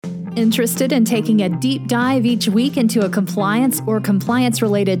Interested in taking a deep dive each week into a compliance or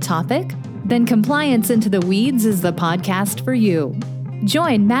compliance-related topic? Then Compliance Into the Weeds is the podcast for you.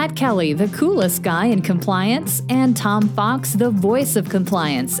 Join Matt Kelly, the coolest guy in compliance, and Tom Fox, the voice of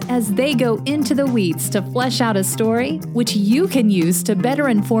compliance, as they go into the weeds to flesh out a story which you can use to better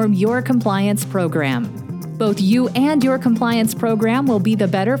inform your compliance program. Both you and your compliance program will be the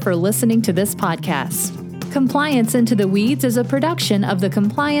better for listening to this podcast. Compliance Into the Weeds is a production of the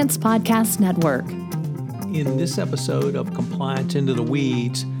Compliance Podcast Network. In this episode of Compliance Into the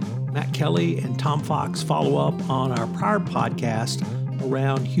Weeds, Matt Kelly and Tom Fox follow up on our prior podcast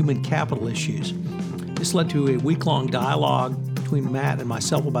around human capital issues. This led to a week-long dialogue between Matt and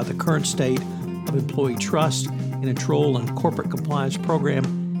myself about the current state of employee trust in its role in corporate compliance program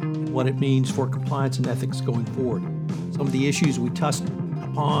and what it means for compliance and ethics going forward. Some of the issues we touched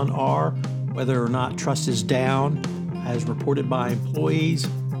upon are whether or not trust is down, as reported by employees,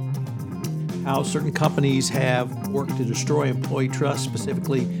 how certain companies have worked to destroy employee trust,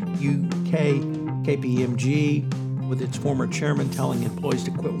 specifically UK KPMG, with its former chairman telling employees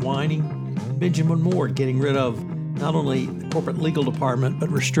to quit whining, and Benjamin Moore getting rid of not only the corporate legal department, but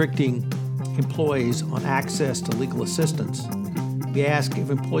restricting employees on access to legal assistance. We ask if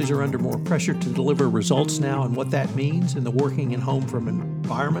employees are under more pressure to deliver results now and what that means in the working and home from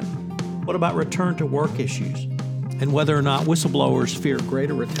environment. What about return to work issues? And whether or not whistleblowers fear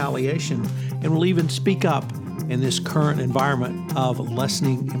greater retaliation and will even speak up in this current environment of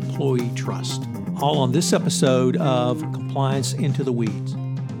lessening employee trust. All on this episode of Compliance Into the Weeds.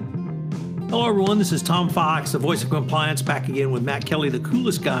 Hello, everyone. This is Tom Fox, the voice of compliance, back again with Matt Kelly, the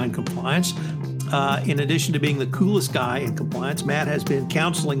coolest guy in compliance. In addition to being the coolest guy in compliance, Matt has been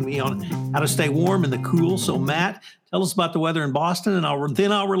counseling me on how to stay warm in the cool. So, Matt, tell us about the weather in Boston, and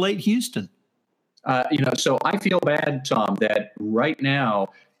then I'll relate Houston. So I feel bad, Tom, that right now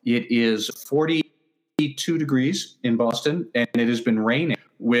it is 42 degrees in Boston, and it has been raining,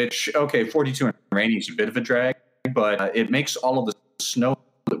 which, 42 and raining is a bit of a drag, but it makes all of the snow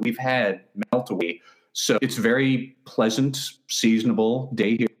that we've had melt away. So it's a very pleasant, seasonable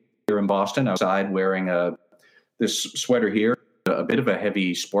day here in Boston. Outside wearing this sweater here, a bit of a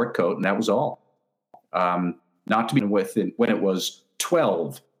heavy sport coat, and that was all. Not to be with when it was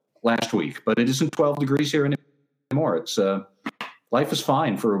 12 last week, but it isn't 12 degrees here anymore. It's life is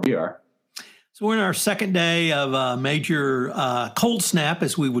fine for where we are. So we're in our second day of a major cold snap,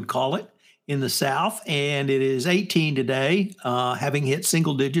 as we would call it, in the South, and it is 18 today, having hit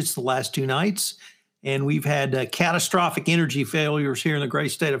single digits the last two nights. And we've had catastrophic energy failures here in the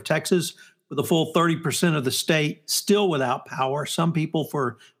great state of Texas, with a full 30% of the state still without power. Some people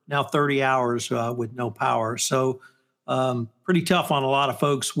for now 30 hours with no power. So pretty tough on a lot of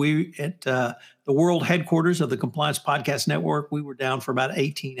folks. We at the world headquarters of the Compliance Podcast Network, we were down for about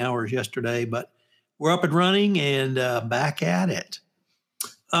 18 hours yesterday, but we're up and running and back at it.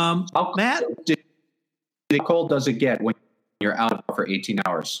 Matt? How cold does it get when you're out for 18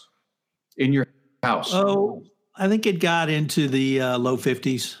 hours in your house? Oh, I think it got into the low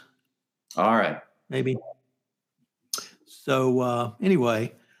 50s. All right. Maybe. So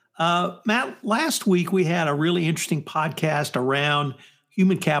anyway, Matt, last week we had a really interesting podcast around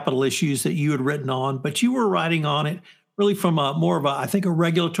human capital issues that you had written on, but you were writing on it really from more of a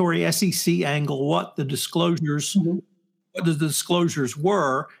regulatory SEC angle, what the disclosures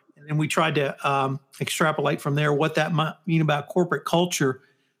were. And then we tried to extrapolate from there what that might mean about corporate culture.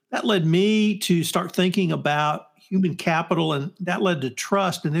 That led me to start thinking about human capital, and that led to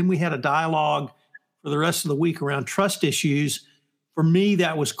trust. And then we had a dialogue for the rest of the week around trust issues. For me,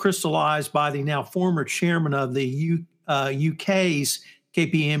 that was crystallized by the now former chairman of the UK's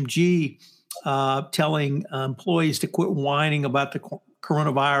KPMG telling employees to quit whining about the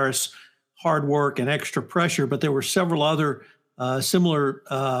coronavirus, hard work, and extra pressure. But there were several other similar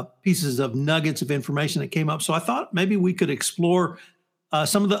pieces of nuggets of information that came up. So I thought maybe we could explore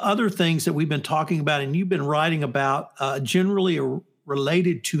some of the other things that we've been talking about and you've been writing about generally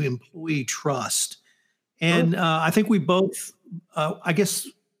related to employee trust. And I think we both, I guess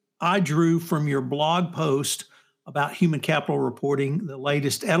I drew from your blog post about human capital reporting, the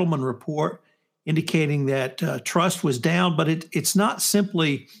latest Edelman report, indicating that trust was down, but it's not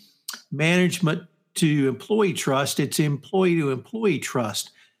simply management to employee trust, it's employee to employee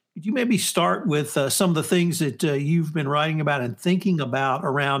trust. Could you maybe start with some of the things that you've been writing about and thinking about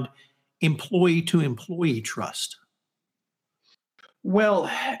around employee to employee trust?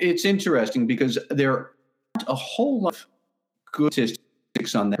 Well, it's interesting because there aren't a whole lot of good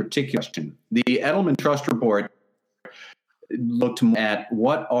statistics on that particular question. The Edelman Trust Report looked at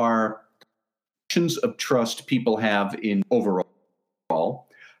what are of trust people have in overall,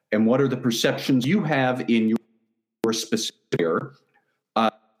 and what are the perceptions you have in your specific area.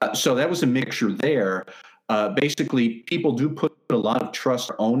 So that was a mixture there. Basically, people do put a lot of trust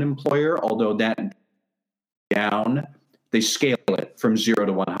in their own employer, although that down, they scale it from 0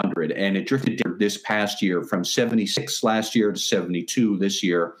 to 100, and it drifted down this past year from 76 last year to 72 this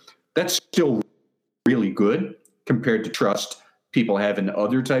year. That's still really good compared to trust people have in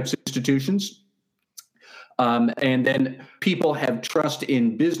other types of institutions. And then people have trust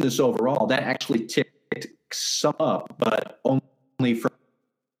in business overall. That actually ticked some up, but only from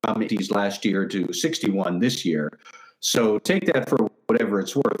 80s last year to 61 this year. So take that for whatever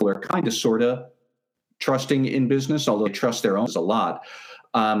it's worth. They're kind of, sort of trusting in business, although they trust their own a lot.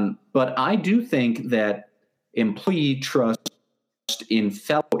 But I do think that employee trust in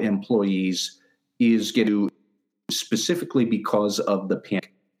fellow employees is getting to, specifically because of the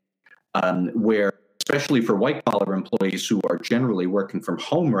pandemic, where especially for white-collar employees who are generally working from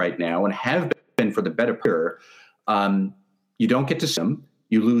home right now and have been for the better part, you don't get to see them.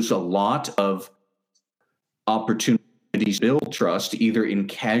 You lose a lot of opportunities to build trust, either in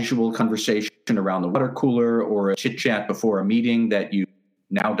casual conversation around the water cooler or a chit-chat before a meeting that you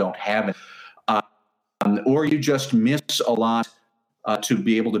now don't have, or you just miss a lot to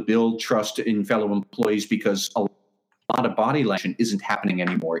be able to build trust in fellow employees because a lot of body language isn't happening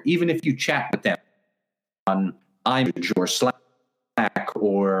anymore. Even if you chat with them on iMessage or Slack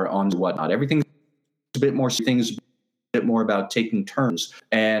or on whatnot, everything's a bit more about taking turns,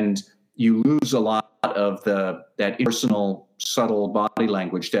 and you lose a lot of that personal, subtle body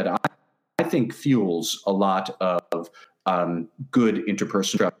language that I think fuels a lot of good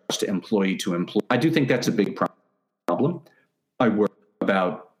interpersonal trust, employee to employee. I do think that's a big problem. I worry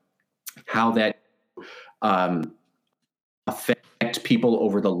about how that affect people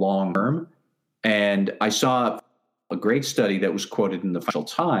over the long term. And I saw a great study that was quoted in the Financial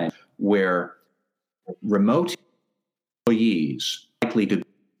Times where remote employees are likely to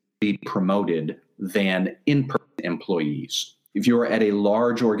be promoted than in-person employees. If you're at a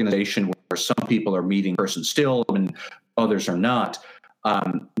large organization where some people are meeting in person still and others are not,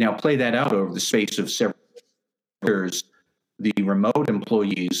 now play that out over the space of several years, the remote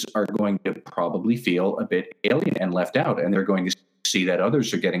employees are going to probably feel a bit alien and left out, and they're going to see that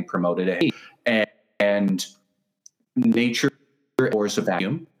others are getting promoted ahead. And nature is a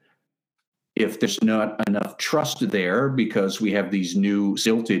vacuum. If there's not enough trust there because we have these new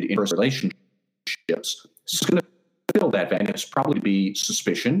silted in-person relationships, it's going to fill that vacuum. It's probably going to be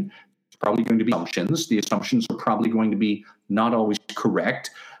suspicion. It's probably going to be assumptions. The assumptions are probably going to be not always correct.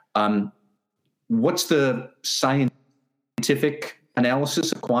 What's the scientific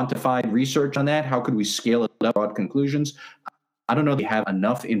analysis of quantified research on that? How could we scale it up, broad conclusions? I don't know if you have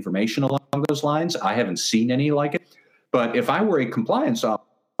enough information along those lines. I haven't seen any like it. But if I were a compliance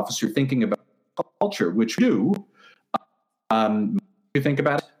officer thinking about culture, which you do, you think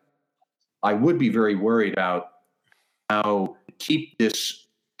about it, I would be very worried about how to keep this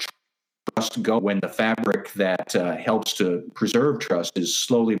trust going when the fabric that helps to preserve trust is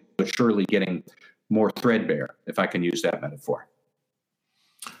slowly but surely getting more threadbare, if I can use that metaphor.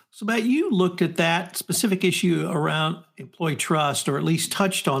 So, Matt, you looked at that specific issue around employee trust, or at least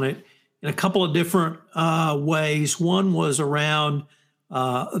touched on it in a couple of different ways. One was around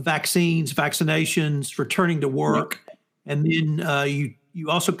vaccinations, returning to work, and then you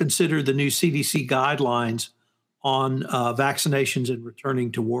also considered the new CDC guidelines on vaccinations and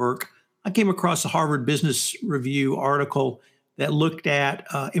returning to work. I came across a Harvard Business Review article that looked at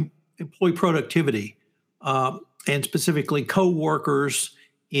employee productivity and specifically coworkers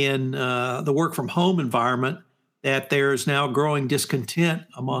in the work from home environment, that there's now growing discontent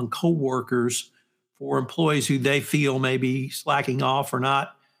among coworkers for employees who they feel may be slacking off or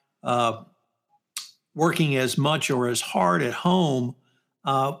not working as much or as hard at home.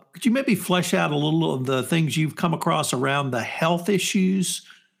 Could you maybe flesh out a little of the things you've come across around the health issues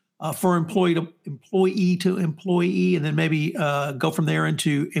for employee to employee, and then maybe go from there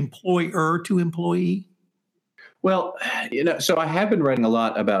into employer to employee? Well, so I have been writing a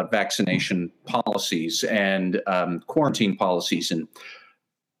lot about vaccination policies and quarantine policies, and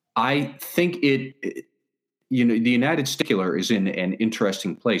I think the United States is in an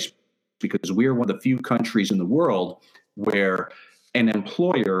interesting place because we're one of the few countries in the world where an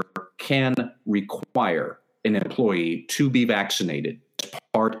employer can require an employee to be vaccinated as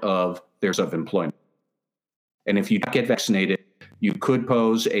part of their employment. And if you don't get vaccinated, you could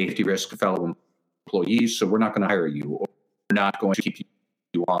pose a safety risk to fellow employees, so we're not going to hire you, or we're not going to keep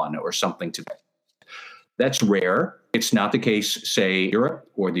you on, or something to that. That's rare. It's not the case, say, Europe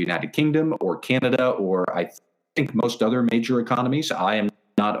or the United Kingdom or Canada, or I think most other major economies. I am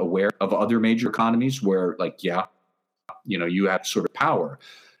not aware of other major economies where, like, you have sort of power.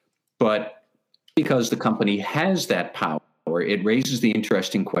 But because the company has that power, it raises the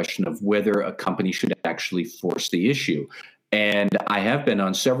interesting question of whether a company should actually force the issue. And I have been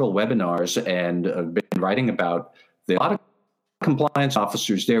on several webinars and been writing about a lot of compliance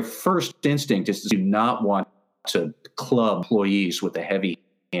officers. Their first instinct is to not want to club employees with a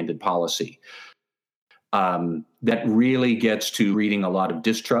heavy-handed policy. That really gets to reading a lot of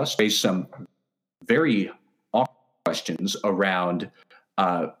distrust, raise some very awkward questions around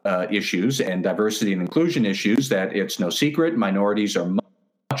issues and diversity and inclusion issues that it's no secret minorities are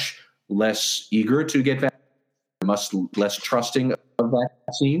much less eager to get vaccinated, much less trusting of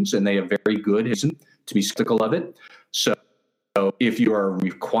vaccines, and they have very good reason to be skeptical of it. So if you are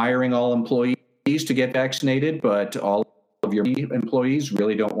requiring all employees to get vaccinated, but all of your employees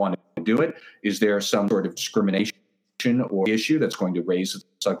really don't want to do it, is there some sort of discrimination or issue that's going to raise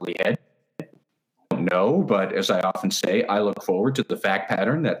its ugly head? No, but as I often say, I look forward to the fact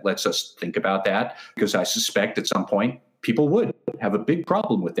pattern that lets us think about that, because I suspect at some point people would have a big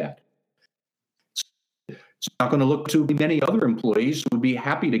problem with that. It's not going to look too many other employees who would be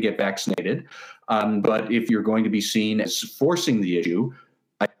happy to get vaccinated. But if you're going to be seen as forcing the issue,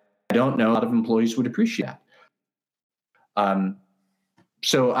 I don't know a lot of employees would appreciate that.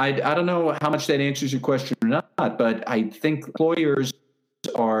 So I don't know how much that answers your question or not, but I think employers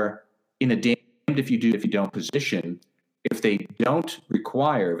are in a damned if you do, if you don't position. If they don't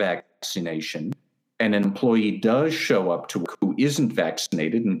require vaccination and an employee does show up to work who isn't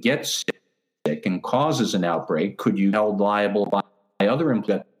vaccinated and gets sick and causes an outbreak, could you be held liable by other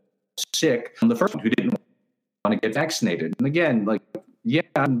employees sick on the first one who didn't want to get vaccinated? And again,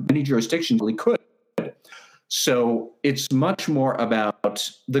 many jurisdictions really could. So it's much more about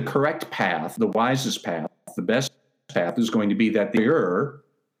the correct path, the wisest path, the best path is going to be that the employer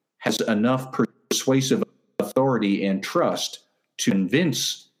has enough persuasive authority and trust to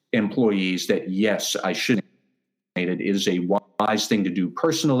convince employees that, yes, I should. It is a wise thing to do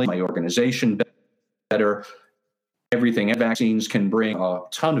personally, my organization better. Everything vaccines can bring a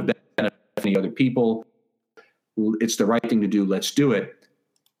ton of benefit to many other people. It's the right thing to do. Let's do it.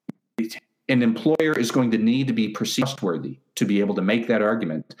 An employer is going to need to be perceived trustworthy to be able to make that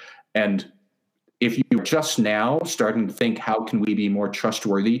argument. And if you're just now starting to think, how can we be more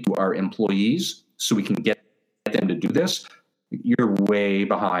trustworthy to our employees so we can get them to do this, you're way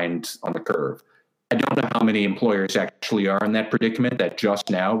behind on the curve. I don't know how many employers actually are in that predicament that just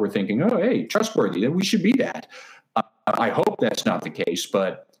now we're thinking, oh, hey, trustworthy, we should be that. I hope that's not the case,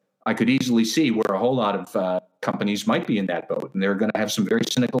 but I could easily see where a whole lot of companies might be in that boat, and they're going to have some very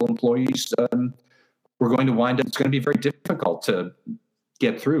cynical employees. We're going to wind up, it's going to be very difficult to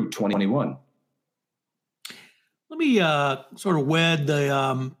get through 2021. Let me sort of wed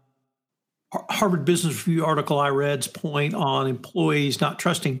the Harvard Business Review article I read's point on employees not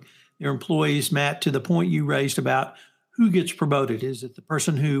trusting their employees, Matt, to the point you raised about who gets promoted. Is it the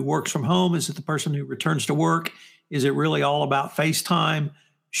person who works from home? Is it the person who returns to work? Is it really all about FaceTime?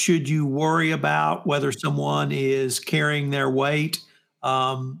 Should you worry about whether someone is carrying their weight?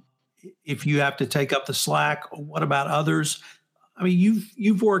 If you have to take up the slack, what about others? I mean,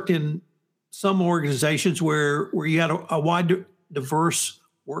 you've worked in some organizations where you had a wide, diverse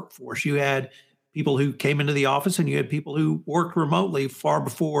workforce. You had people who came into the office and you had people who worked remotely far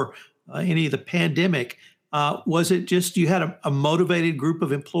before any of the pandemic. Was it just you had a motivated group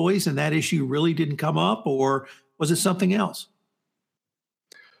of employees and that issue really didn't come up, or was it something else?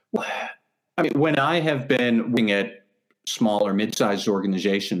 Well, I mean, when I have been working at small or mid-sized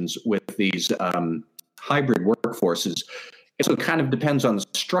organizations with these hybrid workforces, so it kind of depends on the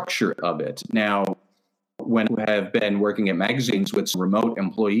structure of it. Now, when I have been working at magazines with some remote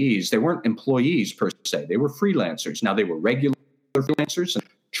employees, they weren't employees per se. They were freelancers. Now, they were regular freelancers and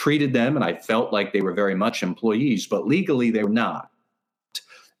treated them, and I felt like they were very much employees, but legally they were not.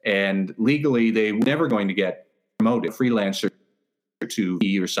 And legally, they were never going to get promoted. Freelancer to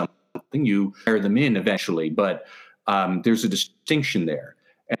be or something, you hire them in eventually, but there's a distinction there.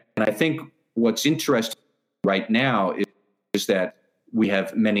 And I think what's interesting right now is that we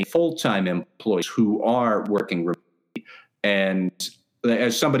have many full-time employees who are working remotely. And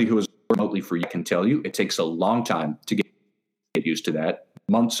as somebody who has worked remotely for years, I can tell you, it takes a long time to get used to that,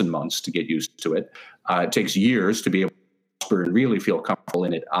 months and months to get used to it. It takes years to be able to prosper and really feel comfortable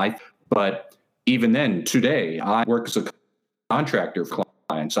in it. But even then, today, I work as a contractor for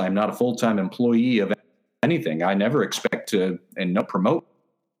clients. I'm not a full-time employee of anything. I never expect to, and no promote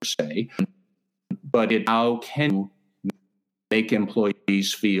per se, but how can you make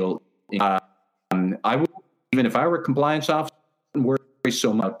employees feel, I would, even if I were a compliance officer and work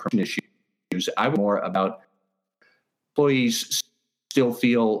so much issues. I was more about employees still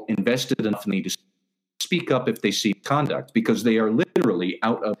feel invested enough in me to speak up if they see conduct, because they are literally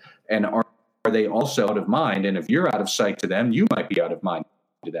out of, and are they also out of mind? And if you're out of sight to them, you might be out of mind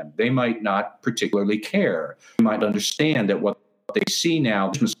to them. They might not particularly care. They might understand that what they see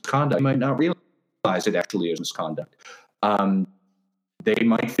now is misconduct. They might not realize it actually is misconduct. They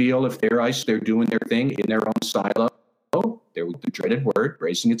might feel if they're doing their thing in their own silo, the dreaded word,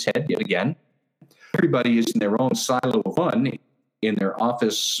 raising its head yet again. Everybody is in their own silo of one, in their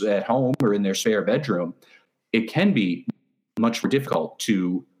office at home or in their spare bedroom. It can be much more difficult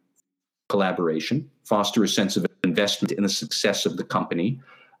to collaboration, foster a sense of investment in the success of the company.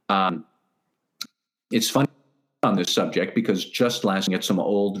 It's funny on this subject because just last night, some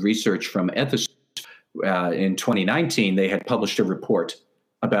old research from Ethicist in 2019, they had published a report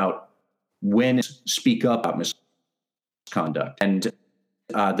about when speak up about misconduct. And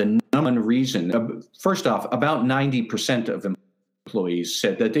the number one reason, first off, about 90% of employees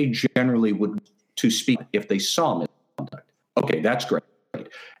said that they generally would to speak if they saw misconduct. Okay, that's great.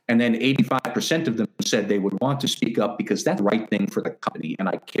 And then 85% of them said they would want to speak up because that's the right thing for the company and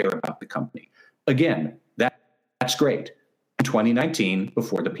I care about the company. Again, that's great. In 2019,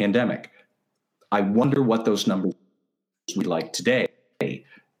 before the pandemic, I wonder what those numbers would be like today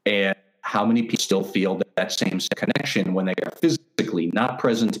and how many people still feel that same connection when they are physically not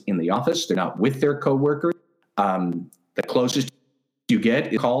present in the office. They're not with their coworkers. The closest you get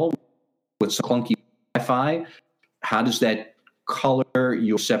is a call with some clunky Wi-Fi. How does that color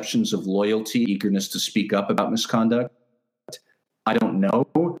your perceptions of loyalty, eagerness to speak up about misconduct? I don't know.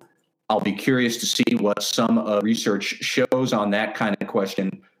 I'll be curious to see what some research shows on that kind of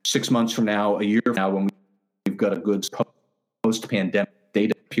question 6 months from now, a year from now, when we've got a good post-pandemic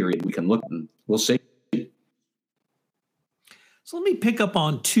data period we can look at. We'll see. So let me pick up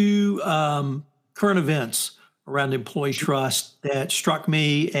on two current events around employee trust that struck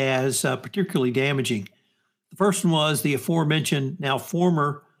me as particularly damaging. The first one was the aforementioned, now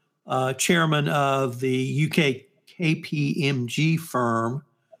former chairman of the UK KPMG firm,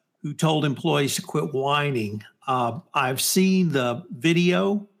 who told employees to quit whining. I've seen the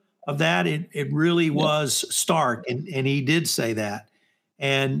video of that. It really was stark, and he did say that.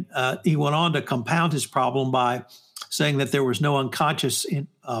 And he went on to compound his problem by saying that there was no unconscious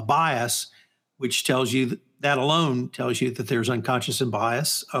bias, which tells you that alone tells you that there's unconscious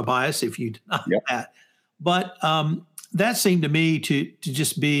bias if you deny that. But that seemed to me to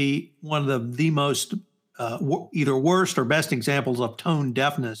just be one of the most either worst or best examples of tone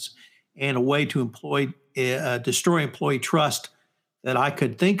deafness and a way to destroy employee trust that I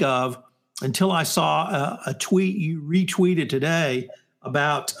could think of until I saw a tweet you retweeted today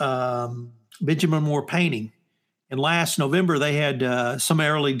about Benjamin Moore Painting. And last November, they had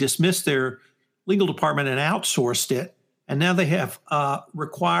summarily dismissed their legal department and outsourced it. And now they have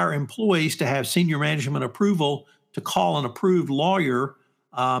require employees to have senior management approval to call an approved lawyer,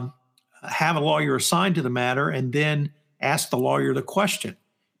 have a lawyer assigned to the matter, and then ask the lawyer the question.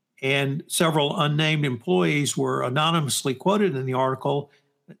 And several unnamed employees were anonymously quoted in the article,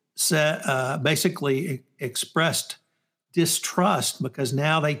 basically expressed distrust because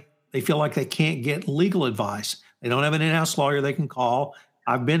now they feel like they can't get legal advice. They don't have an in-house lawyer they can call.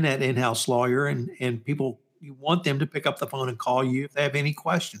 I've been that in-house lawyer, and people, you want them to pick up the phone and call you if they have any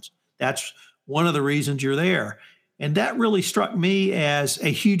questions. That's one of the reasons you're there. And that really struck me as a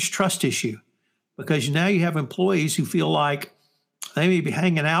huge trust issue because now you have employees who feel like they may be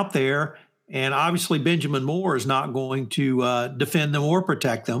hanging out there, and obviously Benjamin Moore is not going to defend them or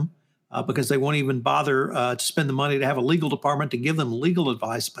protect them because they won't even bother to spend the money to have a legal department to give them legal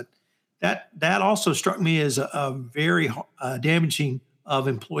advice. But that also struck me as a very damaging of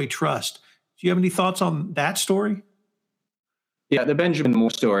employee trust. Do you have any thoughts on that story? Yeah, the Benjamin Moore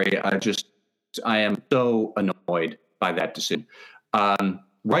story, I am so annoyed by that decision.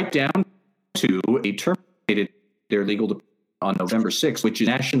 Right down to a terminated their legal department on November 6th, which is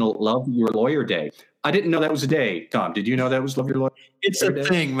National Love Your Lawyer Day. I didn't know that was a day, Tom. Did you know that was Love Your Lawyer Day? It's a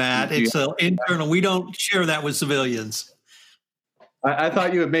thing, Matt. It's internal. We don't share that with civilians. I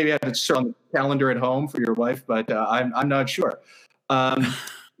thought you had maybe had it on the calendar at home for your wife, but I'm not sure.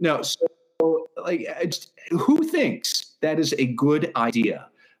 No, so who thinks that is a good idea?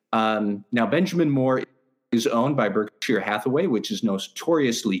 Now, Benjamin Moore is owned by Berkshire Hathaway, which is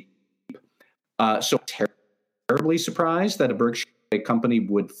notoriously so terribly surprised that a Berkshire company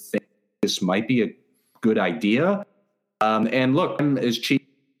would think this might be a good idea. And look, I'm as cheap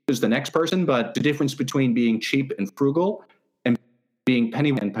as the next person, but the difference between being cheap and frugal and being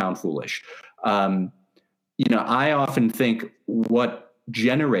penny and pound foolish. I often think what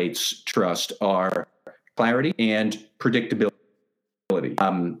generates trust are clarity and predictability.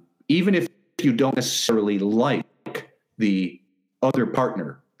 Even if you don't necessarily like the other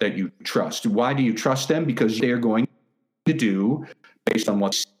partner that you trust, why do you trust them? Because they are going to do based on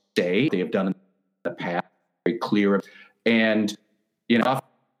what they have done in the past, very clear. And I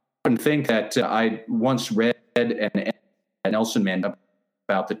often think that I once read an Nelson Mandela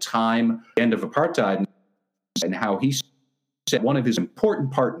about the end of apartheid and how he said one of his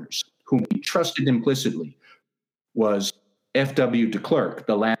important partners, whom he trusted implicitly, was F.W. de Klerk,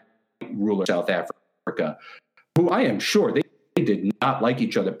 the last ruler of South Africa, who I am sure they did not like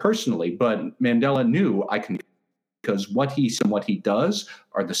each other personally, but Mandela knew because what he said and what he does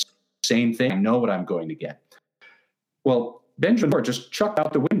are the same thing. I know what I'm going to get. Well, Benjamin Moore just chucked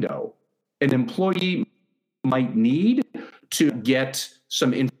out the window. An employee might need to get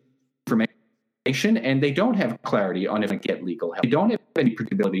some information, and they don't have clarity on if they get legal help. They don't have any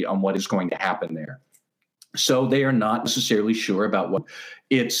predictability on what is going to happen there. So they are not necessarily sure about what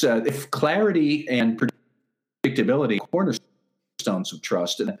it's. If clarity and predictability are cornerstones of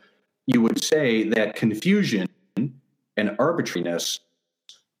trust, and you would say that confusion and arbitrariness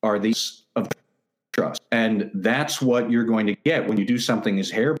are these of trust. And that's what you're going to get when you do something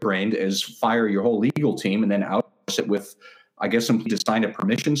as harebrained as fire your whole legal team and then outsource it with, I guess, somebody to sign a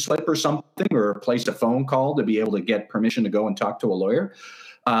permission slip or something, or place a phone call to be able to get permission to go and talk to a lawyer.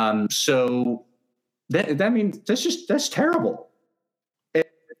 So that means that's terrible.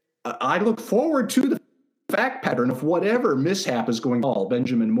 I look forward to the fact pattern of whatever mishap is going on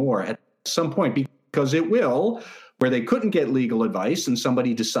Benjamin Moore at some point, because it will, where they couldn't get legal advice and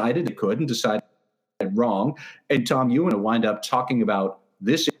somebody decided it could and decided wrong. And Tom, you want to wind up talking about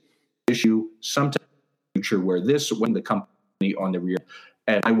this issue sometime in the future where this when the company on the rear.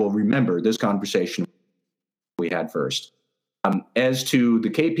 And I will remember this conversation we had first. As to the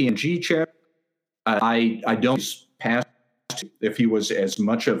KPMG chair, I don't pass if he was as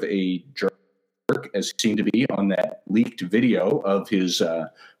much of a jerk as he seemed to be on that leaked video of his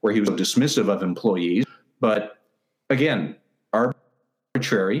where he was dismissive of employees. But again,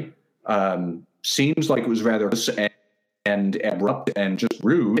 arbitrary. Seems like it was rather and abrupt and just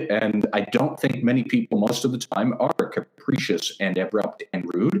rude. And I don't think many people most of the time are capricious and abrupt and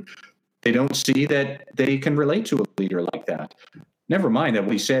rude. They don't see that they can relate to a leader like that. Never mind that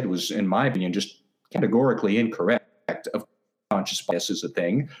what he said was, in my opinion, just categorically incorrect. Of conscious bias is a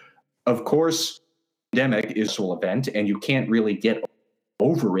thing. Of course, pandemic is an event, and you can't really get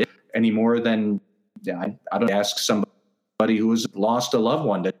over it any more than I don't ask somebody who has lost a loved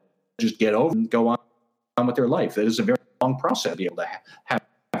one to just get over and go on with their life. It is a very long process to be able to have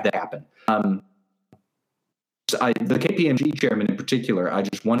that happen. The KPMG chairman in particular, I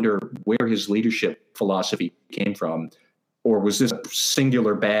just wonder where his leadership philosophy came from. Or was this a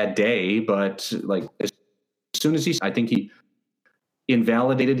singular bad day? But like as soon as I think he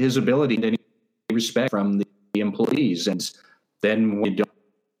invalidated his ability in any respect from the employees. And then when you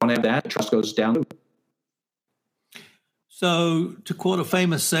don't have that, trust goes down. So, to quote a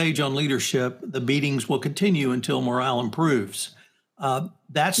famous sage on leadership, the beatings will continue until morale improves.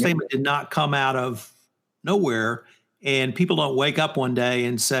 That statement did not come out of nowhere, and people don't wake up one day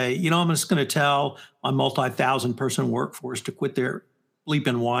and say, I'm just going to tell my multi-thousand person workforce to quit their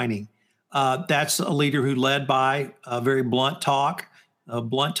bleeping whining. That's a leader who led by very blunt talk.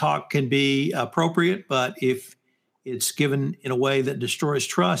 Blunt talk can be appropriate, but if it's given in a way that destroys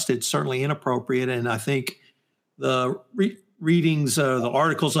trust, it's certainly inappropriate. And I think the readings, the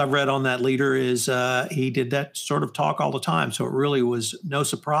articles I've read on that leader is he did that sort of talk all the time. So it really was no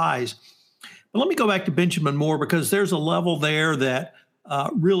surprise. But let me go back to Benjamin Moore, because there's a level there that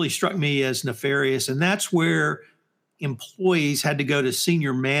really struck me as nefarious. And that's where employees had to go to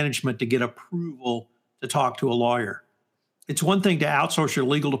senior management to get approval to talk to a lawyer. It's one thing to outsource your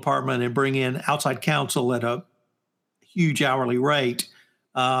legal department and bring in outside counsel at a huge hourly rate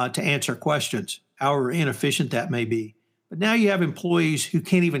to answer questions, however inefficient that may be. But now you have employees who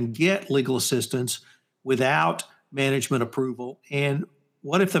can't even get legal assistance without management approval. And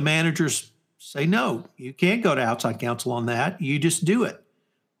what if the managers say, no, you can't go to outside counsel on that, you just do it?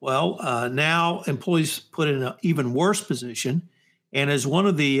 Well, now employees put in an even worse position. And as one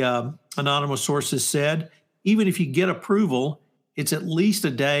of the anonymous sources said, even if you get approval, it's at least a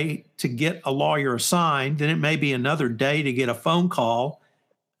day to get a lawyer assigned. Then it may be another day to get a phone call.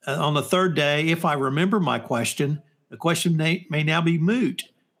 On the third day, if I remember my question, the question may now be moot.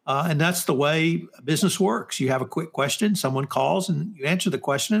 And that's the way business works. You have a quick question, someone calls and you answer the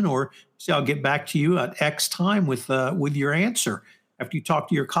question, or say, I'll get back to you at X time with your answer after you talk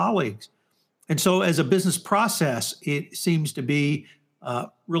to your colleagues. And so as a business process, it seems to be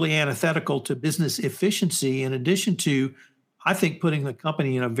really antithetical to business efficiency, in addition to, I think, putting the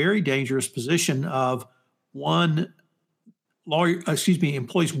company in a very dangerous position of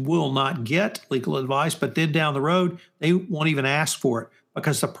employees will not get legal advice, but then down the road, they won't even ask for it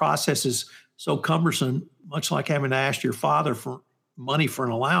because the process is so cumbersome, much like having to ask your father for money for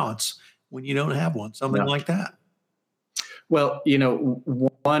an allowance when you don't have one, something like that. Well,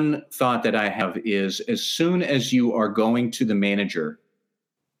 one thought that I have is, as soon as you are going to the manager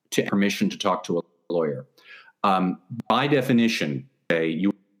to permission to talk to a lawyer, by definition,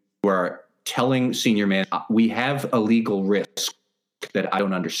 you are telling senior management, we have a legal risk that I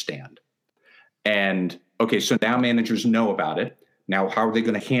don't understand. And okay, so now managers know about it. Now, how are they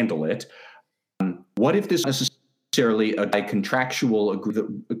going to handle it? What if this is necessarily a contractual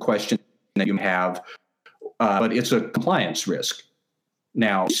question that you have, but it's a compliance risk?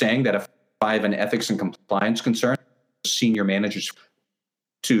 Now, saying that if I have an ethics and compliance concern, senior managers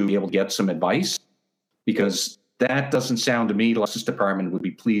to be able to get some advice, because that doesn't sound to me like the Justice Department would be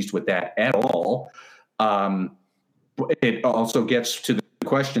pleased with that at all. It also gets to the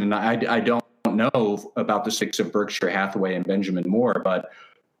question, and I don't know about the stakes of Berkshire Hathaway and Benjamin Moore, but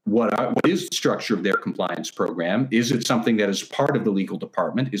what is the structure of their compliance program? Is it something that is part of the legal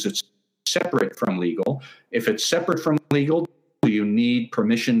department? Is it separate from legal? If it's separate from legal, do you need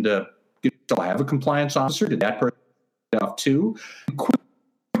permission to have a compliance officer? Did that person off too?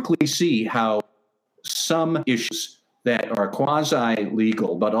 Quickly see how some issues that are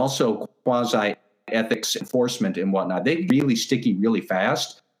quasi-legal, but also quasi-ethics enforcement and whatnot, they get really sticky really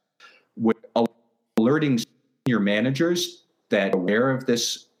fast. With alerting senior managers that are aware of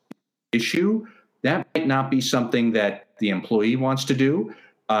this issue, that might not be something that the employee wants to do.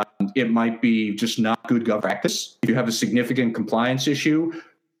 It might be just not good government practice. If you have a significant compliance issue,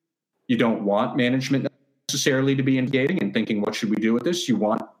 you don't want management necessarily to be engaging and thinking, what should we do with this? You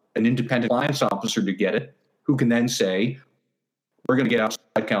want an independent compliance officer to get it, who can then say, we're going to get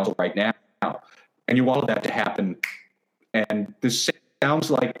outside counsel right now. And you want that to happen. And this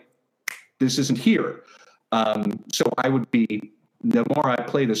sounds like this isn't here. So I would be, the more I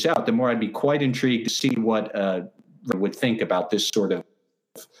play this out, the more I'd be quite intrigued to see what I would think about this sort of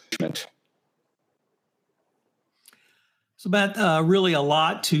judgment. So, Matt, really a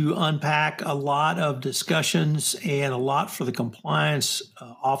lot to unpack, a lot of discussions, and a lot for the compliance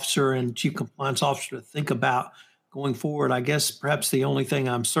officer and chief compliance officer to think about going forward. I guess perhaps the only thing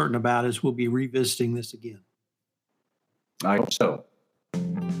I'm certain about is we'll be revisiting this again. I hope so.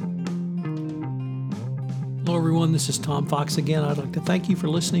 Hello, everyone. This is Tom Fox again. I'd like to thank you for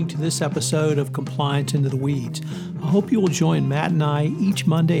listening to this episode of Compliance Into the Weeds. I hope you will join Matt and I each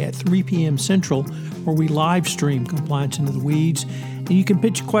Monday at 3 p.m. Central, where we live stream Compliance Into the Weeds, and you can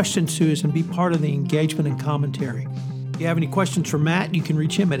pitch questions to us and be part of the engagement and commentary. If you have any questions for Matt, you can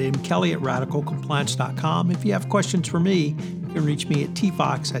reach him at mkelly@radicalcompliance.com. If you have questions for me, you can reach me at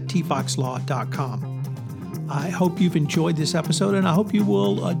tfox@tfoxlaw.com. I hope you've enjoyed this episode, and I hope you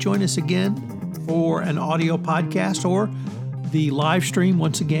will join us again for an audio podcast or the live stream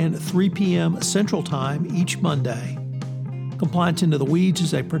once again at 3 p.m. Central Time each Monday. Compliance Into the Weeds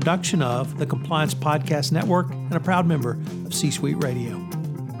is a production of the Compliance Podcast Network and a proud member of C-Suite Radio.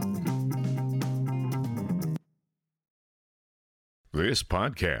 This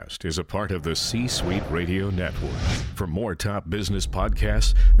podcast is a part of the C-Suite Radio Network. For more top business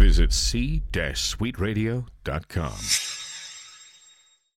podcasts, visit c-suiteradio.com.